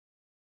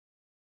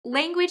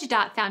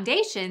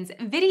Language.Foundation's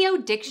Video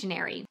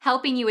Dictionary,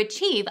 helping you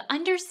achieve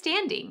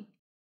understanding.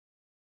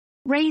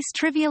 Raise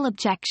trivial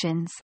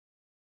objections.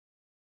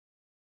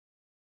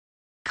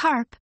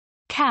 Carp,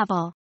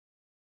 cavil.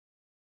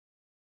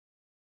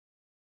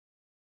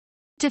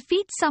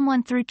 Defeat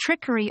someone through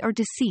trickery or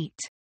deceit.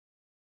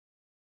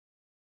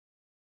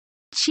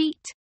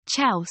 Cheat,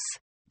 chouse,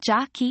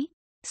 jockey,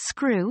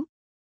 screw,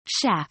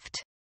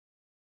 shaft.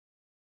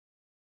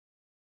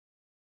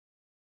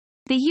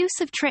 The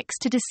use of tricks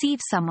to deceive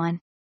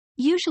someone,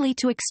 usually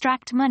to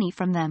extract money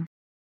from them.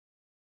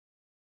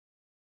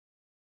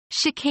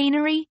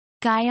 Chicanery,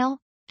 guile,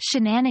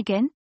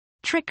 shenanigan,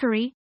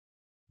 trickery,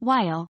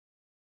 wile.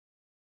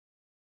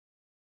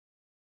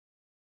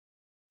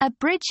 A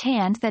bridge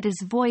hand that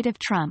is void of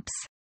trumps.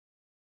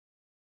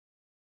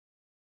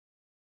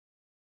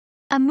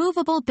 A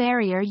movable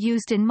barrier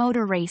used in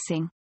motor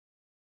racing.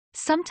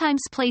 Sometimes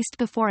placed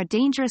before a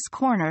dangerous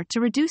corner to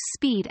reduce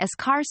speed as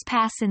cars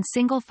pass in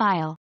single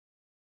file.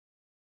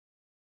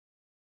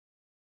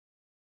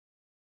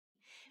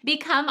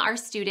 Become our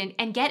student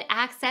and get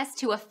access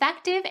to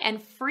effective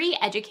and free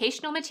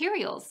educational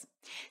materials.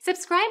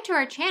 Subscribe to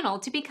our channel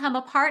to become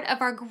a part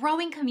of our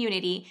growing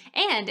community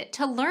and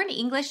to learn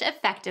English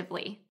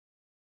effectively.